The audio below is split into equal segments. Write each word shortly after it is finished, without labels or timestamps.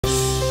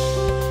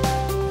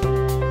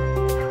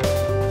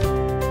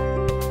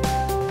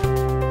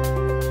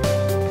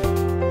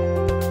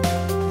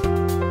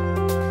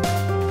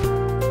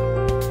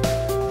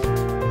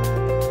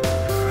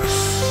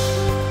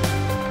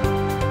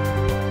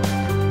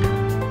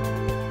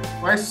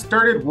I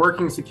started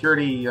working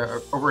security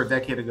over a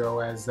decade ago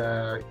as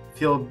a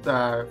field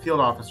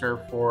officer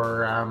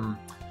for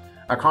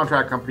a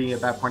contract company.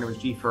 At that point, it was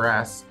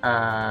G4S,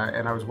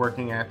 and I was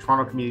working at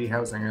Toronto Community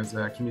Housing as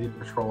a community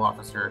patrol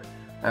officer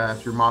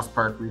through Moss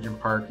Park, Regent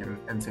Park,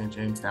 and St.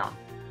 Jamestown.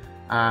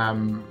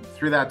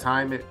 Through that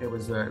time, it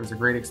was a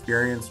great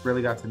experience.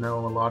 Really got to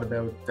know a lot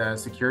about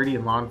security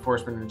and law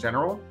enforcement in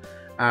general.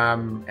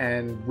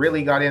 And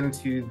really got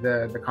into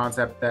the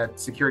concept that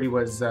security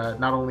was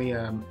not only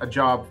a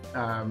job,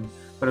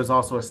 but it was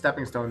also a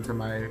stepping stone to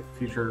my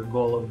future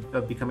goal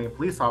of becoming a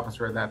police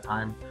officer at that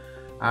time.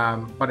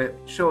 But it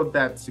showed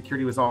that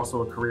security was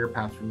also a career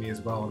path for me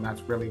as well, and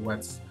that's really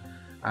what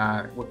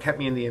kept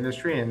me in the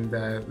industry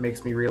and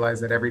makes me realize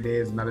that every day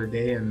is another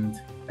day,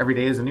 and every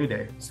day is a new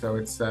day. So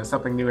it's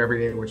something new every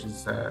day, which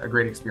is a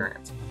great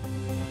experience.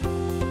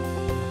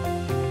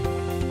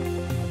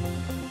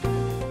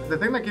 The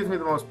thing that gives me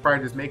the most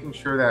pride is making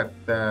sure that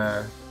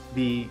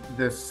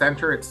the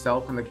center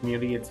itself and the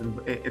community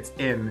it's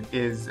in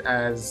is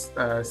as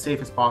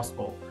safe as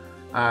possible.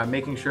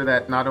 Making sure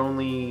that not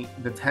only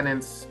the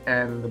tenants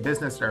and the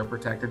business are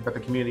protected, but the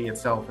community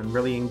itself, and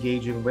really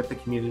engaging with the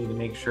community to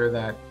make sure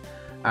that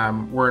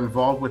we're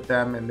involved with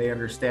them and they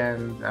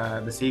understand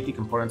the safety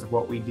components of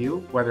what we do,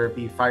 whether it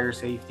be fire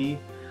safety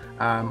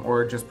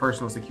or just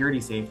personal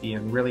security safety,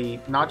 and really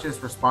not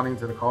just responding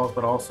to the calls,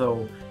 but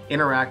also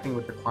interacting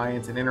with the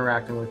clients and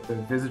interacting with the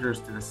visitors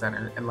to the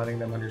center and letting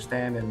them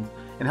understand and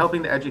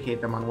helping to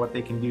educate them on what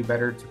they can do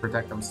better to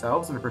protect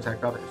themselves and to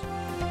protect others.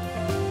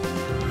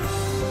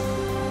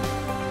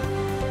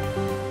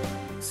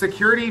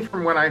 Security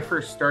from when I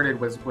first started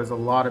was a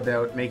lot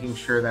about making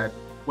sure that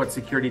what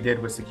security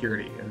did was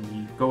security, and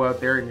you go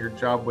out there and your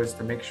job was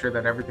to make sure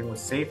that everything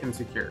was safe and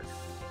secure.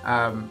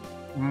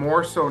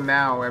 More so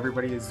now,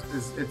 everybody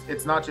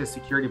it's not just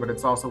security, but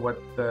it's also what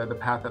the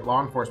path that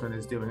law enforcement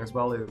is doing as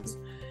well.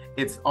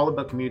 It's all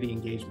about community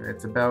engagement.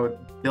 It's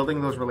about building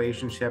those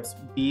relationships,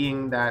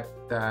 being that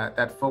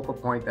focal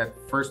point, that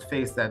first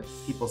face that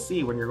people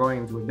see when you're going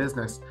into a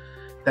business,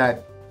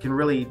 that can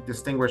really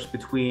distinguish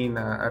between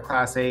a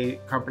Class A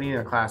company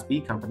and a Class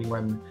B company,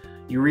 when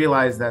you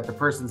realize that the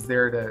person's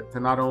there to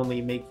not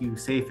only make you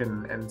safe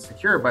and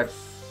secure, but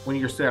when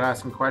you're still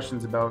asking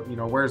questions about,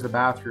 where's the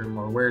bathroom,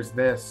 or where's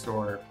this,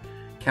 or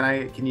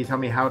can you tell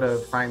me how to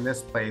find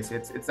this place?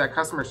 It's that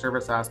customer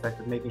service aspect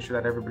of making sure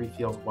that everybody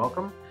feels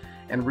welcome,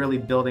 and really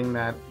building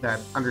that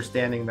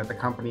understanding that the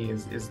company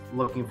is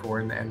looking for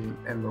and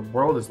the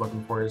world is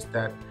looking for, is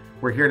that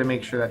we're here to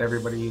make sure that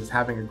everybody is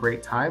having a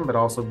great time, but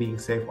also being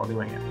safe while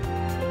doing it.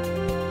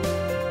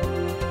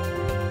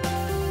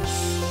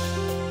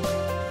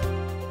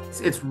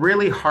 It's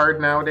really hard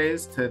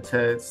nowadays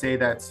to say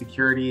that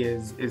security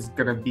is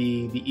going to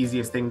be the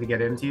easiest thing to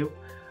get into.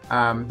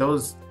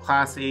 Those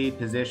Class A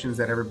positions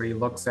that everybody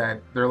looks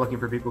at, they're looking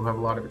for people who have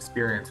a lot of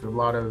experience, who have a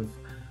lot of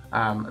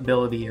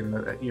ability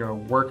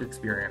and work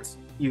experience.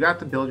 You got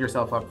to build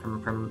yourself up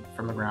from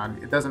the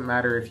ground. It doesn't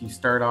matter if you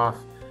start off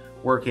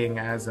working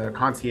as a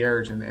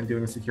concierge and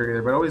doing security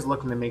there, but always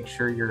looking to make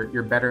sure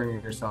you're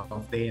bettering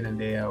yourself day in and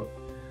day out.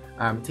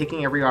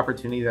 Taking every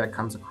opportunity that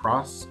comes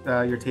across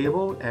your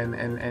table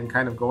and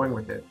kind of going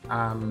with it.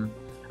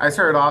 I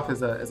started off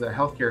as a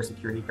healthcare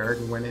security guard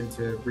and went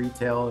into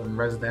retail and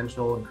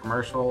residential and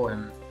commercial,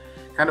 and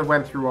kind of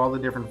went through all the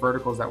different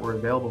verticals that were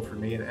available for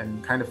me,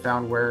 and kind of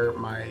found where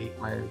my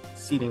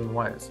seating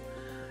was.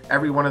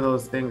 Every one of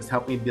those things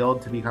helped me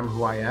build to become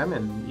who I am,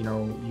 and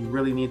you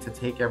really need to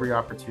take every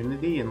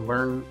opportunity and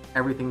learn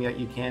everything that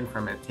you can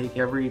from it. Take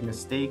every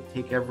mistake,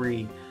 take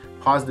every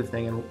positive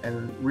thing,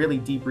 and really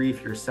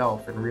debrief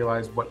yourself and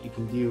realize what you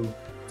can do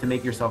to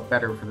make yourself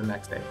better for the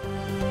next day.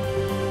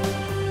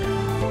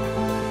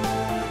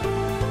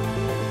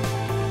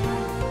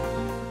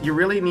 You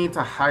really need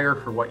to hire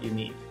for what you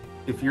need.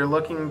 If you're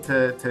looking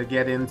to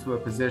get into a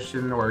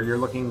position, or you're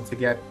looking to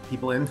get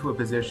people into a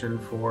position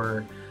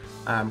for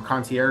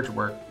concierge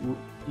work,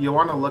 you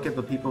want to look at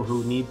the people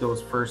who need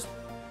those first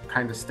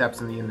kind of steps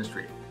in the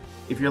industry.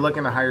 If you're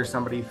looking to hire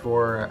somebody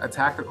for a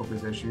tactical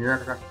position,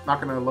 you're not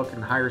going to look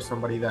and hire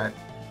somebody that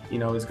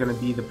is going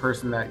to be the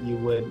person that you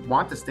would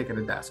want to stick at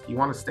a desk. You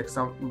want to stick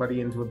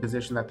somebody into a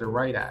position that they're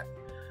right at.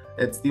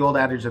 It's the old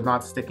adage of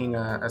not sticking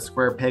a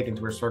square peg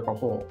into a circle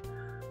hole,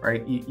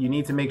 right? You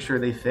need to make sure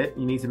they fit.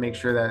 You need to make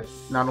sure that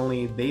not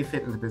only they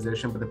fit in the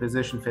position, but the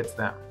position fits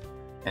them.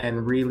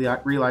 And really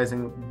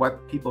realizing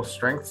what people's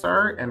strengths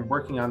are and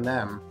working on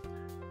them,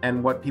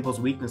 and what people's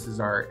weaknesses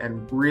are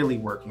and really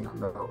working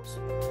on those.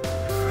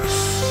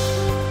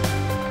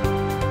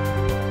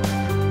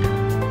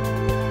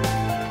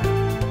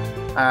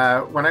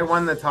 When I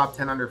won the top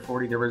 10 under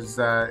 40, it was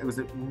a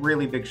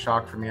really big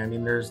shock for me. I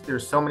mean,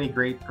 there's so many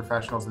great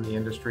professionals in the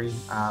industry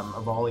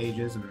of all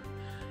ages and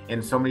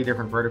in so many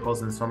different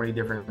verticals and so many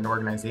different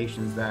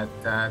organizations that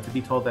to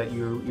be told that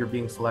you're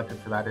being selected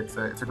for that, it's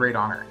a great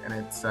honor. And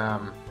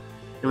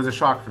it was a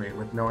shock for me,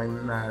 with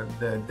knowing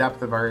the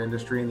depth of our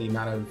industry and the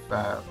amount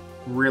of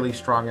really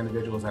strong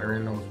individuals that are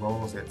in those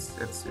roles.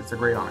 It's a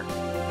great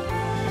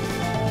honor.